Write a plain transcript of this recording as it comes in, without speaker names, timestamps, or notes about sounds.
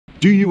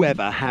Do you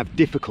ever have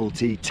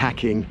difficulty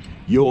tacking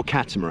your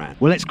catamaran?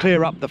 Well, let's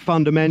clear up the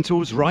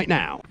fundamentals right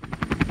now.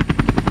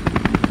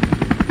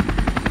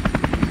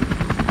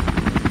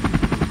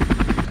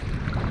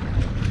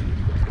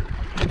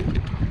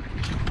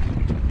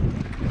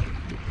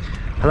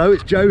 Hello,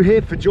 it's Joe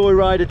here for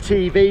Joyrider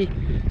TV.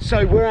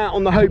 So we're out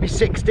on the Hobie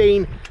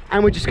 16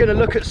 and we're just going to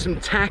look at some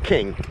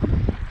tacking.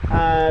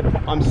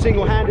 I'm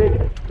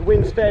single-handed, the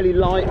wind's fairly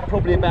light,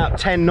 probably about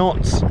 10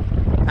 knots.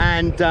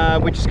 And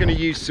we're just going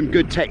to use some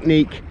good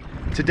technique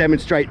to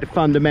demonstrate the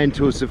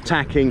fundamentals of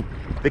tacking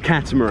the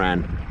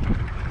catamaran.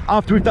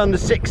 After we've done the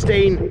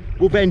 16,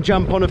 we'll then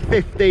jump on a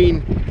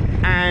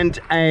 15 and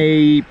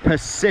a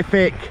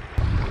Pacific.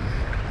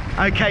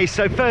 Okay,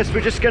 so first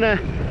we're just going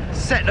to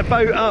set the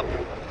boat up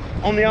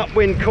on the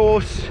upwind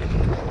course.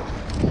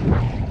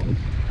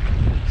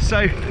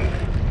 So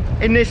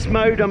in this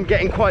mode I'm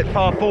getting quite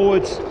far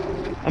forwards.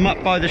 I'm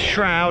up by the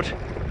shroud,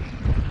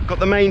 got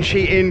the main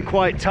sheet in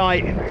quite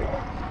tight.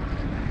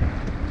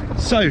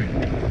 So,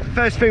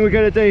 first thing we're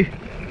going to do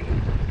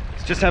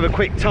is just have a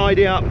quick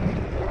tidy up.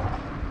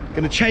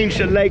 Going to change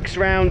the legs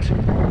round,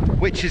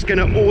 which is going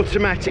to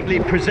automatically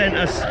present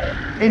us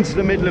into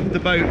the middle of the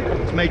boat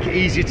to make it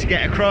easier to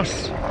get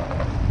across.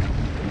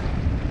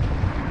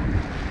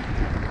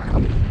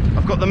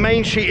 I've got the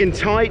main sheet in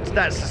tight,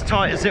 that's as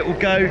tight as it will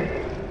go.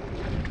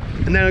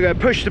 And then I'm going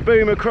to push the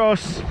boom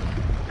across,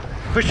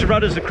 push the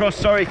rudders across,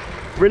 sorry,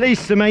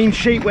 release the main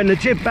sheet when the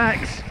jib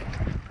backs,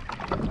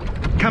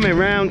 coming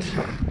round.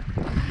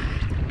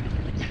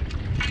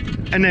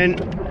 And then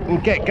we'll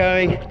get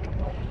going,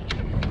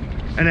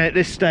 and at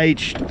this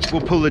stage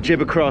we'll pull the jib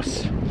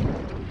across.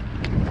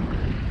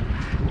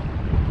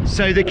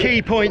 So the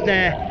key point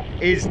there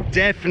is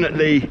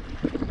definitely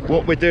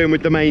what we're doing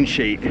with the main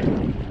sheet,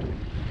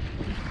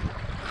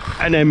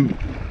 and then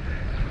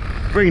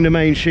bring the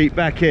main sheet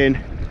back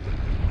in.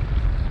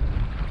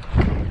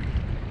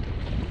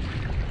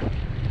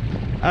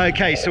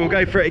 Okay, so we'll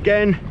go for it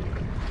again,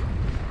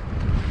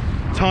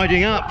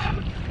 tidying up,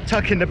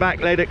 tucking the back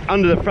leg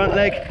under the front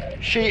leg,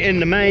 sheet in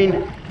the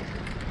main,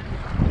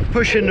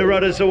 pushing the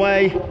rudders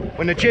away.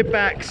 When the jib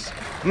backs,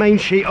 main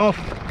sheet off,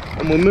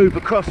 and we'll move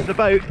across the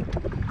boat.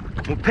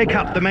 We'll pick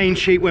up the main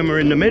sheet when we're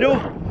in the middle,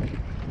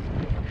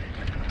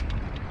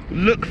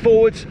 look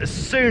forwards as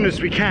soon as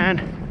we can,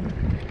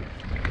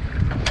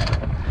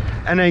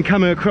 and then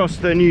coming across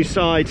the new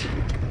side,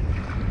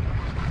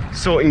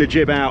 sorting the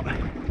jib out.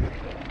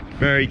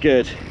 Very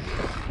good.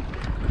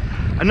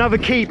 Another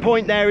key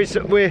point there is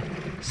that we're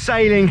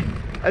sailing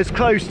as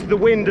close to the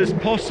wind as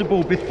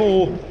possible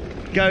before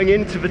going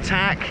into the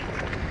tack.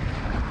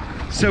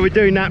 So we're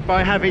doing that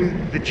by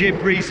having the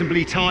jib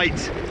reasonably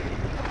tight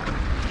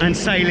and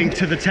sailing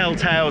to the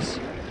telltales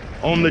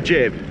on the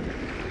jib.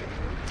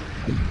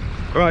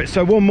 Right,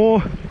 so one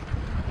more.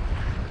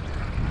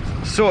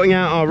 Sorting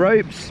out our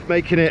ropes,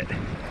 making it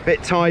a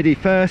bit tidy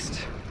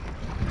first.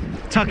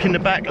 Tucking the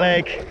back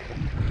leg,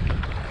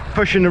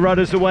 pushing the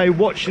rudders away,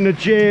 watching the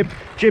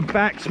jib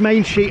backs,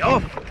 main sheet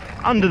off,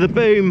 under the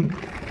boom,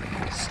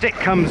 stick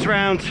comes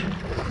round,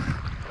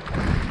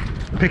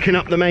 picking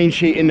up the main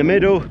sheet in the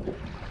middle,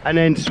 and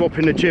then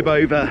swapping the jib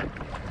over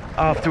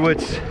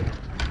afterwards.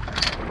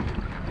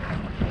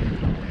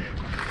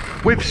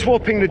 With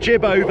swapping the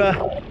jib over,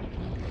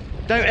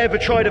 don't ever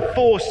try to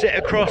force it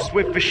across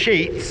with the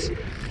sheets,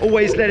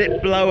 always let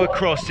it blow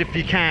across if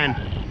you can.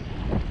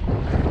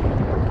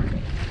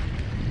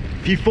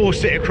 If you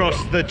force it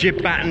across, the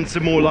jib battens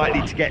are more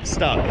likely to get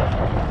stuck.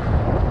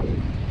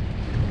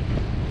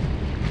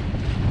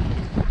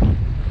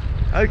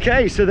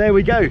 Okay, so there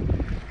we go.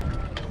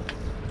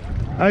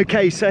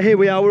 Okay, so here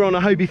we are, we're on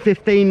a Hobie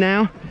 15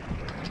 now.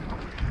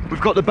 We've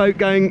got the boat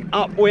going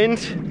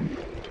upwind.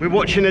 We're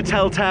watching the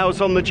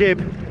telltales on the jib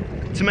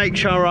to make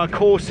sure our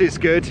course is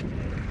good.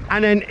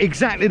 And then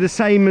exactly the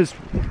same as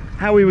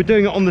how we were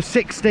doing it on the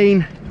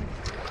 16,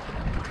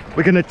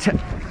 we're going to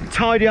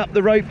tidy up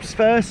the ropes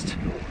first,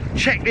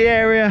 check the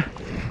area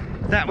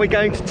that we're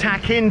going to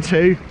tack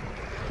into.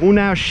 We'll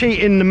now sheet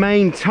in the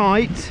main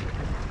tight,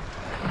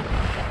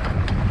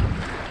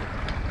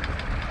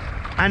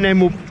 and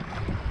then we'll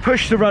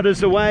push the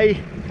rudders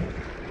away,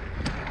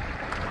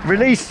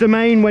 release the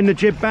main when the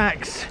jib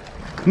backs,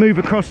 move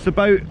across the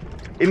boat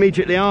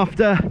immediately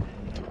after,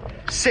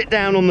 sit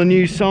down on the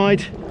new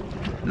side,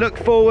 look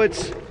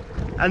forwards,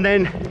 and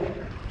then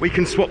we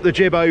can swap the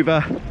jib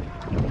over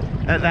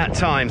at that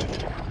time.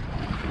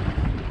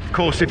 Of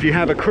course, if you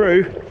have a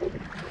crew,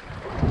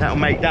 that'll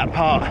make that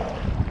part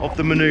of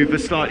the maneuver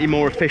slightly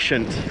more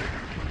efficient.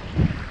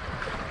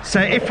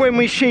 So if when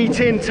we sheet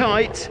in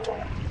tight,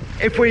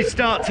 if we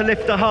start to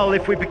lift the hull,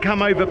 if we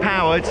become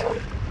overpowered,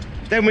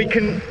 then we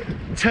can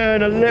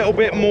turn a little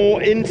bit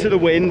more into the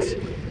wind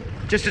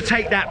just to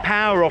take that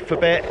power off a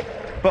bit,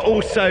 but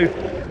also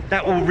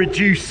that will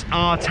reduce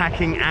our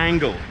tacking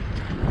angle.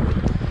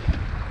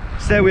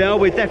 So there we are,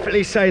 we're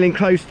definitely sailing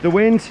close to the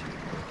wind.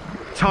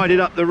 Tidied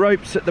up the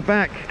ropes at the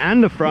back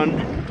and the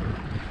front,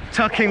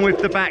 tucking with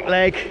the back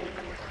leg,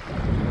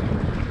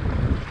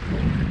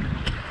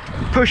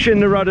 pushing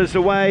the rudders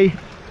away,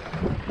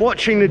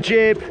 watching the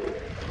jib,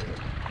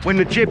 When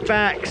the jib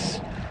backs,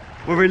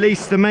 we'll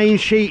release the main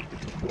sheet,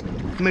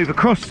 move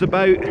across the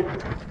boat,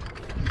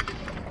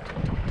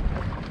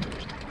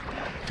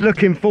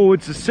 looking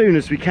forwards as soon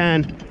as we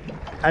can,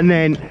 and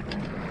then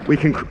we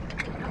can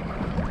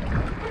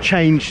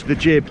change the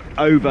jib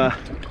over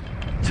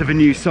to the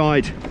new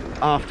side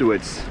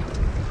afterwards.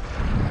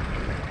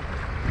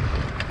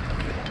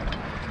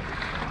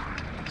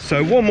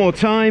 So one more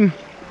time,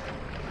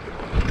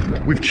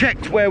 we've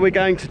checked where we're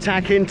going to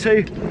tack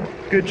into.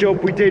 Good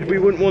job we did, we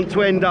wouldn't want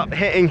to end up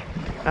hitting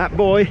that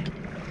buoy.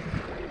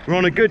 We're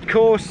on a good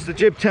course, the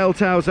jib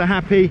telltales are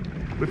happy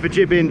with the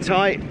jib in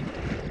tight.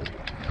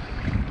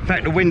 In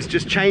fact, the wind's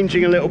just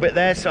changing a little bit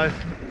there, so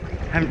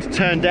having to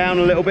turn down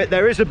a little bit.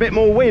 There is a bit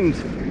more wind.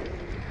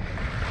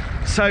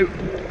 So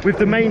with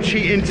the main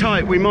sheet in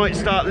tight, we might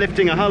start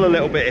lifting a hull a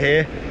little bit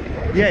here.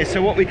 Yeah,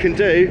 so what we can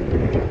do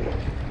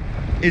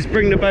is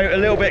bring the boat a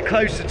little bit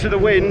closer to the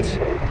wind.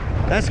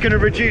 That's going to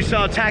reduce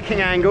our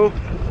tacking angle.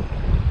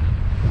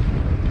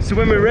 So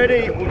when we're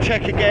ready, we'll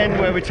check again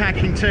where we're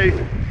tacking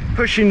to,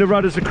 pushing the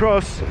rudders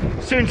across.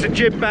 As soon as the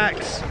jib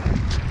backs,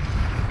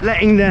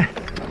 letting the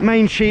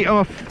main sheet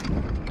off,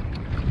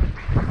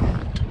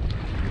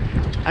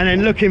 and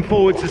then looking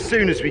forwards as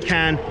soon as we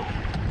can,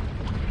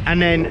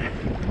 and then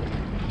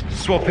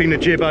swapping the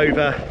jib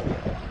over.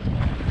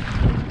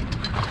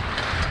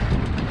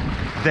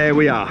 There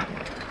we are.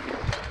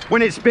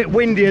 When it's a bit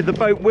windier, the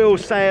boat will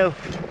sail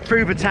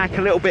through the tack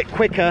a little bit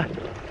quicker,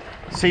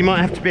 so you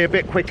might have to be a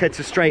bit quicker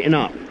to straighten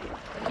up.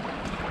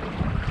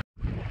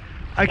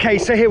 Okay,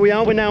 so here we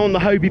are, we're now on the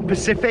Hobie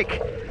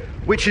Pacific,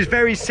 which is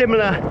very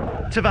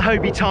similar to the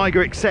Hobie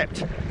Tiger,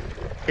 except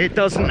it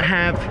doesn't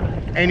have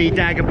any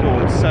dagger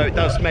boards, so it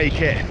does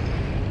make it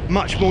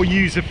much more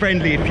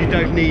user-friendly if you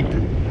don't need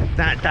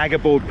that dagger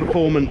board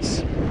performance.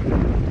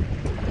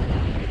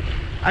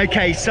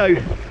 Okay, so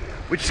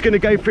we're just going to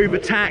go through the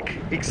tack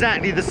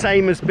exactly the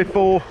same as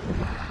before,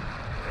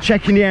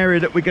 checking the area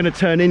that we're going to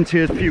turn into.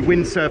 There's a few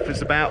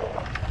windsurfers about,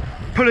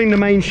 pulling the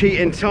main sheet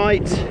in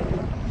tight,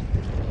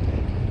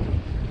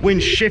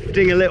 wind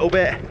shifting a little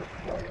bit,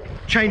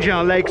 changing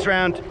our legs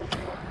round,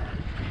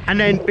 and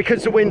then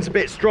because the wind's a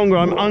bit stronger,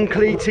 I'm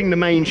uncleating the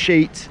main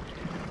sheet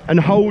and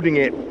holding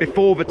it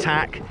before the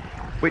tack,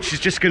 which is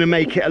just going to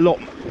make it a lot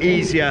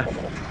easier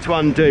to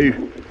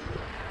undo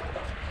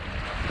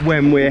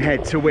when we're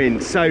head to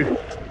wind. So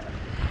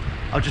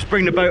I'll just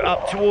bring the boat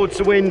up towards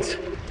the wind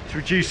to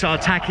reduce our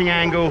tacking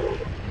angle,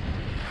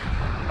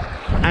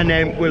 and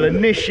then we'll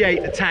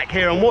initiate the tack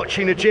here. I'm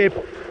watching the jib.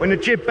 When the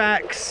jib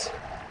backs,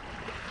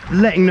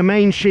 letting the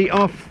main sheet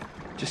off,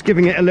 just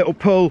giving it a little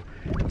pull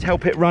to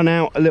help it run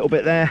out a little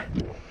bit there,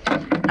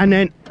 and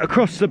then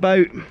across the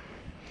boat,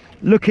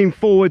 looking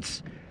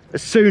forwards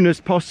as soon as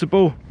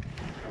possible,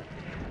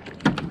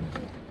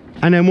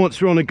 and then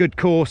once we're on a good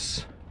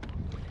course,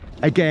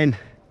 again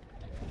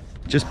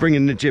just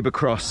bringing the jib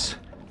across.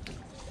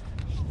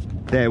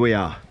 There we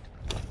are.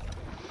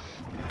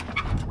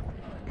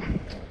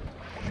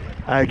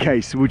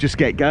 Okay, so we'll just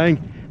get going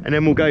and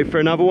then we'll go for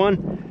another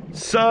one.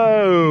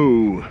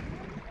 So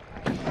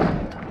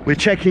we're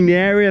checking the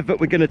area that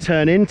we're going to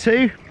turn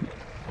into,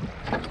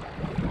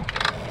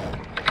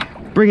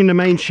 bringing the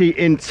main sheet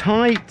in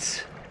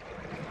tight,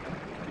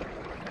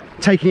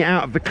 taking it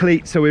out of the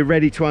cleat so we're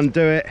ready to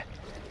undo it,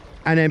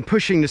 and then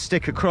pushing the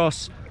stick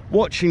across,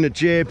 watching the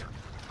jib.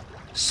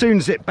 As soon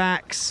as it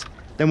backs,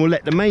 then we'll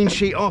let the main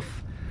sheet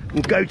off.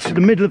 We'll go to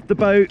the middle of the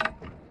boat,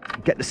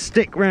 get the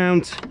stick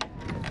round,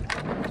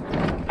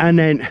 and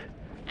then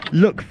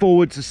look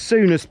forwards as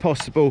soon as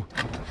possible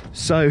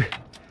so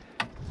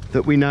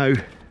that we know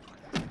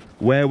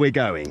where we're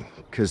going,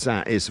 because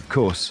that is of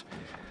course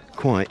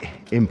quite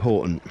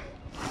important.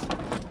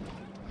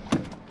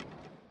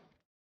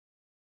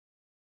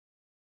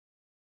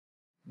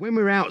 When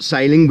we're out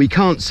sailing, we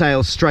can't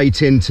sail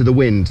straight into the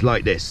wind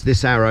like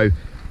this arrow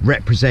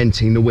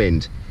representing the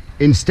wind.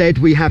 Instead,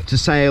 we have to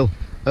sail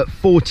at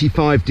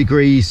 45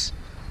 degrees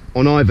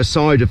on either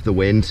side of the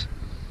wind.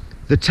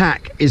 The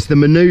tack is the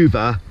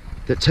maneuver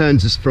that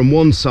turns us from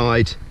one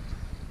side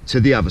to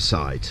the other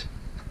side.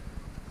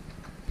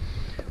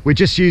 We're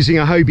just using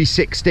a Hobie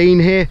 16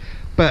 here,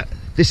 but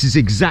this is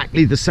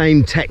exactly the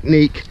same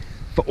technique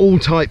for all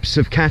types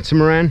of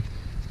catamaran,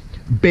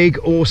 big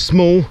or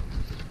small.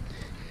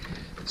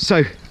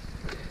 So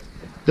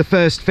the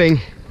first thing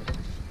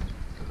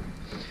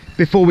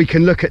before we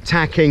can look at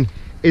tacking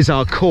is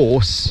our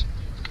course.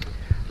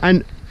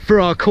 And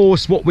for our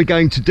course, what we're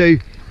going to do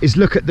is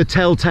look at the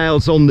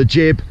telltales on the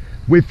jib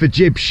with the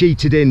jib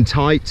sheeted in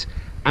tight,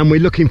 and we're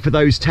looking for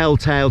those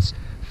telltales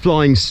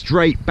flying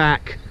straight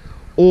back,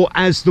 or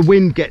as the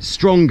wind gets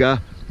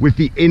stronger, with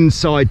the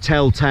inside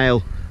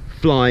telltale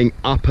flying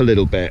up a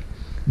little bit.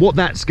 What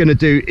that's going to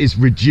do is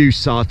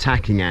reduce our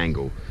tacking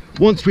angle.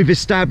 Once we've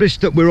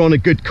established that we're on a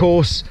good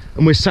course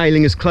and we're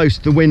sailing as close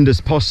to the wind as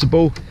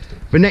possible,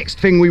 the next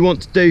thing we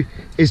want to do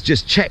is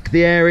just check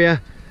the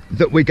area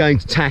that we're going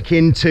to tack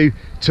into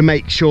to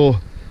make sure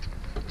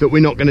that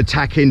we're not going to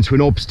tack into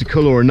an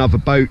obstacle or another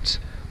boat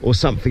or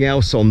something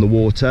else on the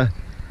water.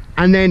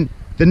 And then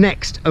the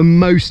next and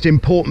most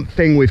important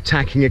thing with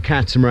tacking a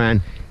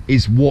catamaran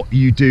is what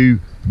you do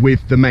with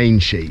the main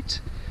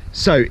sheet.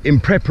 So in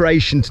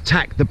preparation to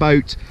tack the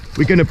boat,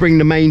 we're going to bring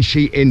the main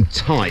sheet in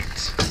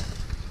tight.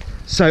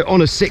 So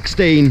on a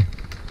 16,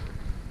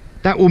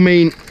 that will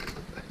mean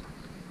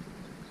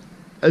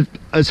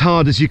as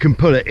hard as you can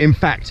pull it. In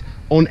fact,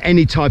 on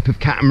any type of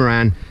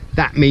catamaran,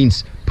 that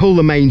means pull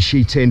the main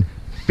sheet in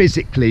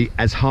physically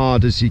as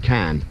hard as you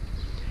can.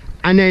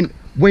 And then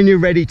when you're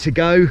ready to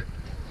go,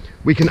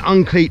 we can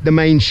uncleat the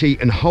main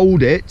sheet and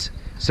hold it,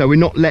 so we're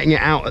not letting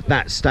it out at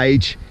that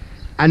stage.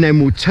 And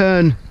then we'll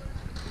turn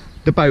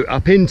the boat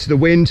up into the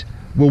wind,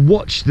 we'll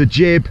watch the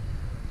jib,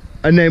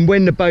 and then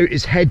when the boat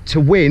is head to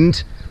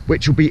wind,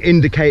 which will be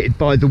indicated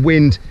by the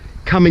wind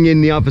coming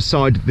in the other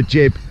side of the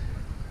jib,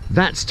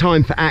 that's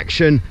time for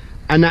action.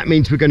 And that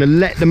means we're going to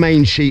let the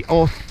main sheet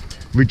off,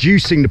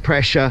 reducing the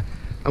pressure,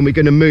 and we're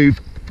going to move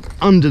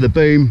under the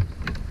boom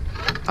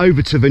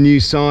over to the new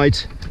side,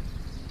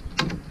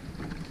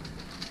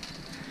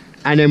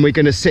 and then we're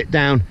going to sit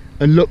down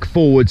and look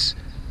forwards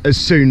as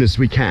soon as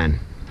we can.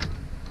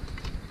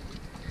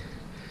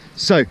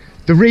 So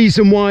the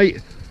reason why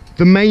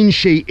the main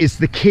sheet is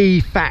the key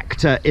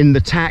factor in the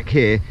tack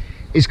here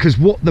is because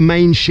what the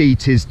main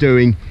sheet is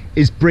doing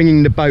is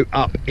bringing the boat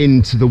up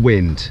into the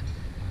wind.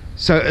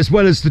 So as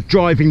well as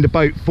driving the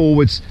boat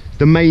forwards,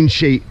 the main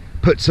sheet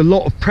puts a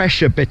lot of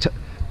pressure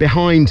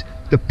behind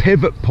the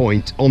pivot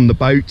point on the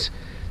boat.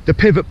 The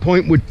pivot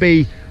point would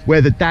be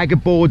where the dagger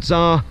boards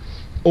are,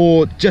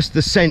 or just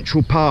the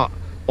central part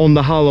on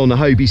the hull on a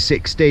Hobie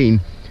 16.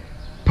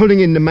 Pulling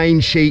in the main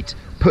sheet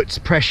puts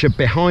pressure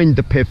behind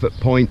the pivot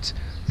point,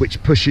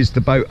 which pushes the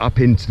boat up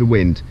into the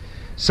wind.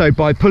 So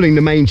by pulling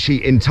the main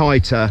sheet in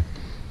tighter,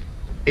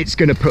 it's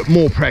going to put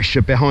more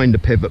pressure behind the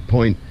pivot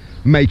point,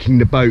 making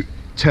the boat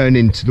turn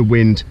into the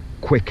wind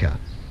quicker.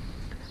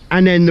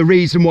 And then the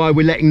reason why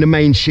we're letting the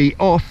main sheet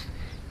off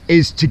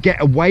is to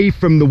get away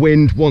from the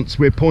wind. Once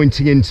we're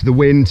pointing into the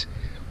wind,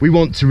 we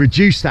want to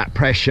reduce that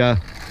pressure,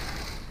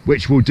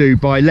 which we'll do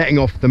by letting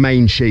off the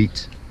main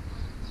sheet,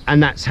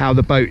 and that's how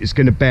the boat is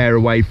going to bear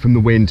away from the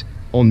wind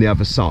on the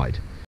other side.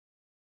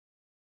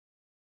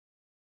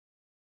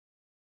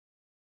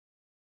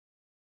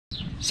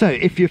 So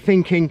if you're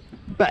thinking,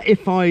 but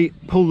if I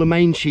pull the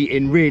main sheet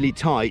in really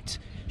tight,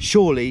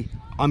 surely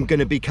I'm going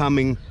to be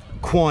becoming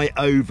quite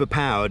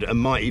overpowered and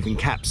might even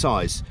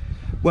capsize.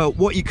 Well,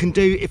 what you can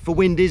do if the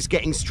wind is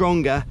getting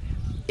stronger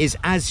is,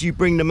 as you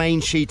bring the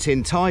main sheet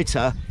in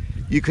tighter,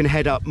 you can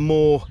head up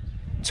more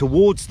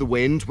towards the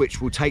wind, which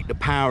will take the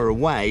power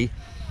away.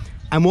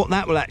 And what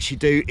that will actually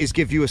do is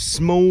give you a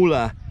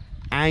smaller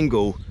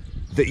angle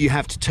that you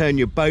have to turn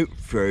your boat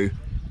through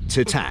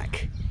to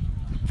tack.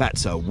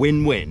 That's a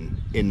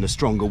win-win in the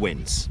stronger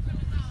winds.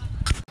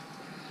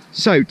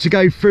 So to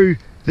go through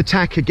the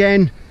tack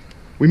again,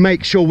 we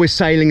make sure we're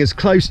sailing as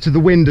close to the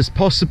wind as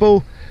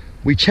possible.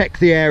 We check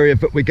the area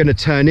that we're going to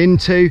turn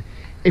into.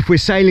 If we're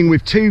sailing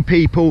with two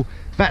people,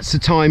 that's the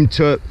time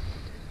to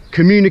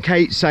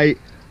communicate, say,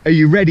 are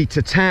you ready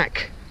to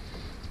tack?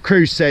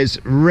 Crew says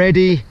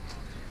ready.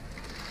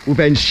 We'll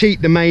then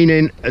sheet the main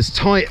in as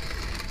tight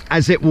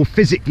as it will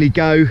physically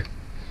go,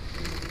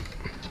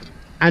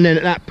 and then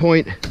at that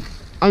point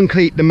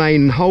uncleat the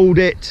main and hold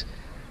it,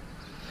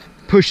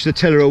 push the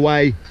tiller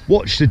away,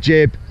 watch the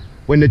jib.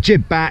 When the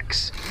jib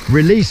backs,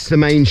 release the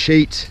main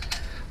sheet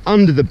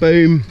under the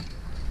boom,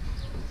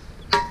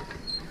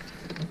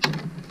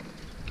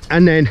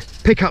 and then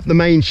pick up the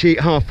main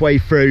sheet halfway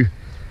through,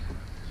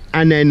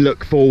 and then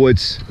look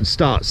forwards and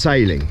start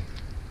sailing.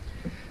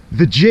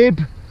 The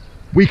jib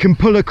we can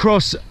pull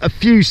across a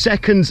few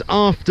seconds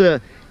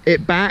after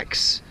it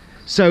backs,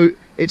 so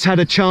it's had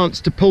a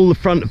chance to pull the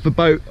front of the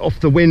boat off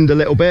the wind a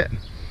little bit.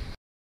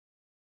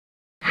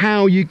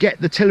 How you get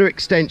the tiller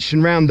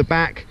extension round the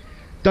back,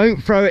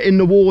 don't throw it in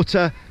the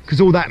water, because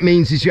all that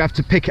means is you have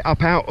to pick it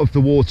up out of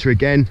the water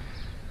again.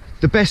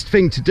 The best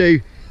thing to do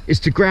is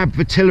to grab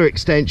the tiller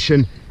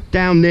extension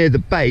down near the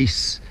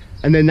base,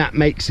 and then that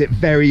makes it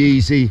very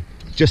easy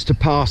just to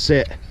pass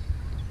it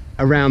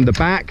around the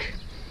back.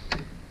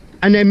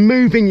 And then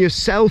moving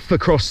yourself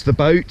across the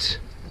boat,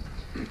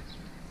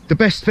 the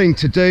best thing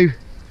to do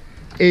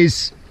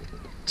is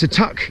to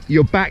tuck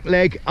your back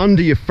leg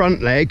under your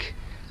front leg,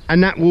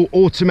 and that will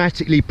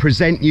automatically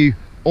present you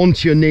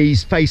onto your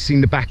knees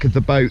facing the back of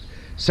the boat.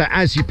 So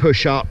as you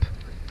push up,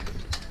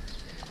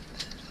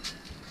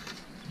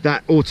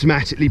 that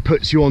automatically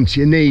puts you onto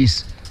your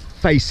knees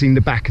facing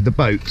the back of the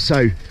boat.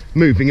 So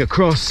moving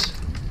across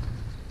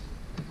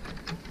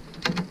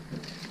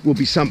will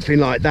be something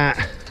like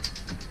that.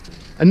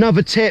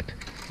 Another tip,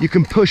 you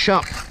can push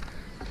up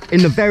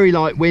in the very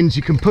light winds,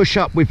 you can push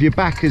up with your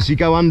back as you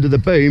go under the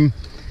boom,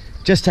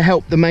 just to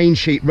help the main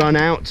sheet run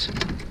out.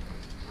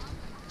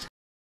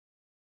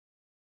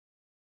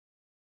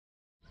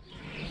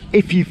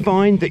 If you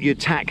find that your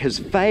tack has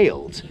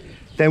failed,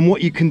 then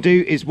what you can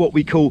do is what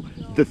we call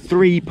the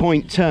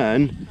 3-point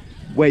turn,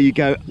 where you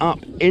go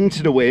up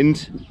into the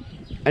wind,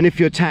 and if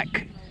your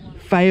tack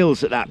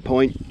fails at that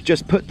point,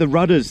 just put the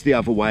rudders the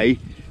other way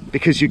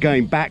because you're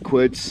going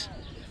backwards,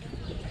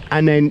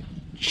 and then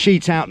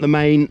sheet out the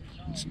main,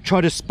 try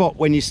to spot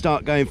when you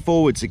start going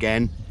forwards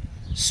again,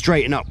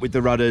 straighten up with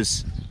the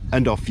rudders,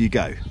 and off you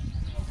go.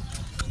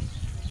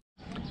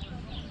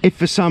 If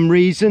for some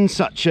reason,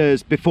 such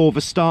as before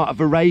the start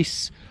of a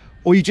race,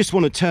 or you just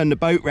want to turn the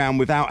boat round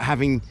without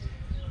having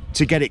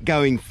to get it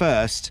going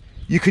first,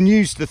 you can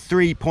use the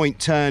 3-point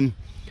turn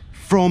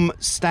from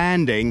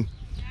standing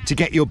to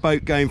get your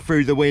boat going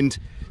through the wind.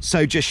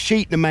 So just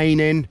sheet the main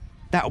in,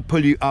 that'll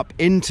pull you up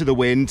into the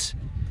wind,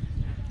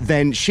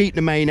 then sheet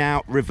the main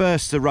out,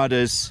 reverse the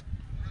rudders,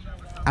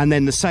 and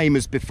then the same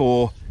as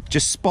before,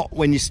 just spot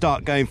when you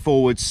start going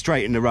forward,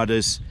 straighten the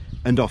rudders,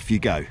 and off you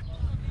go.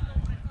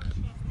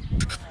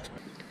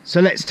 So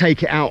let's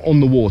take it out on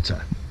the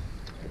water.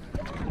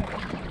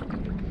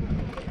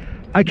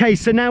 Okay,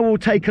 so now we'll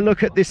take a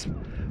look at this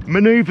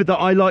maneuver that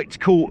I like to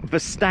call the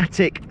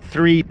static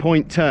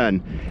 3-point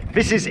turn.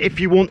 This is if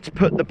you want to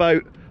put the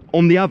boat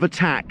on the other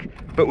tack,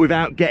 but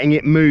without getting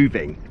it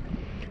moving.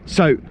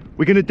 So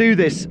we're going to do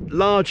this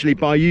largely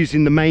by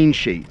using the main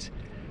sheet.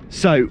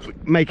 So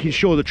making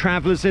sure the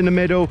traveller's in the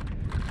middle,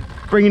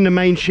 bringing the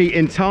main sheet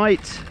in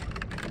tight.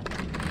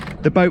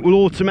 The boat will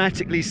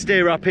automatically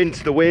steer up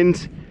into the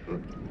wind.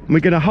 And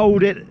we're going to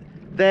hold it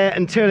there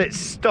until it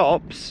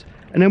stops.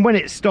 And then when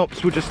it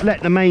stops, we'll just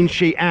let the main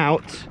sheet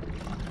out.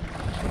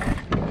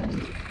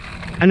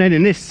 And then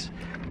in this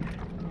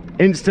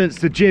instance,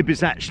 the jib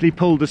has actually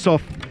pulled us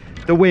off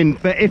the wind.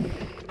 But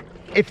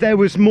if there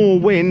was more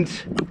wind,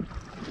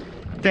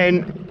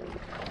 then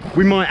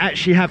we might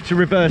actually have to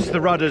reverse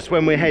the rudders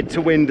when we head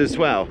to wind as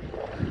well.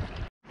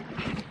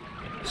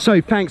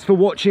 So thanks for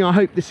watching. I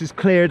hope this has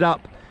cleared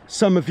up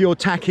some of your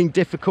tacking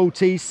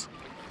difficulties.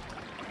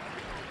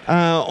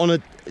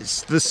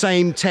 It's the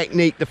same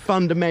technique, the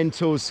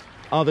fundamentals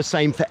are the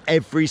same for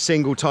every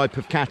single type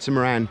of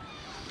catamaran.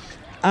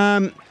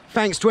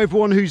 Thanks to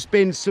everyone who's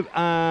been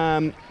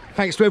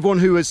thanks to everyone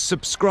who has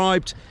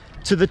subscribed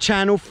to the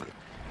channel.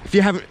 If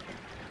you haven't,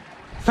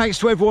 thanks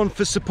to everyone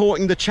for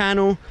supporting the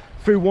channel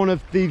through one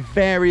of the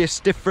various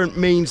different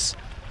means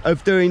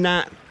of doing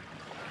that.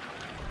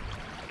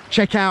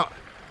 Check out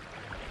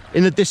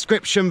in the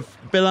description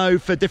below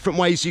for different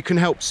ways you can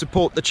help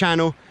support the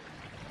channel.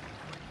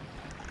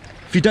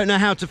 If you don't know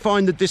how to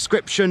find the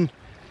description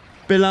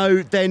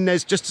below, then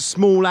there's just a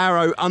small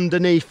arrow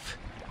underneath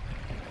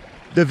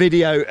the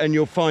video and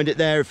you'll find it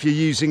there if you're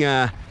using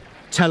a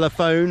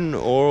telephone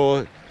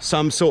or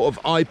some sort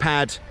of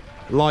iPad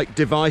like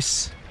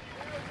device.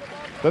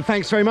 But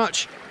thanks very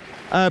much.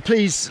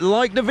 Please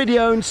like the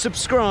video and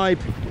subscribe.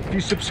 If you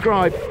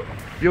subscribe,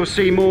 you'll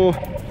see more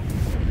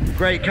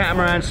great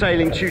catamaran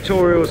sailing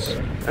tutorials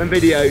and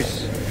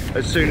videos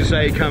as soon as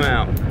they come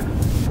out.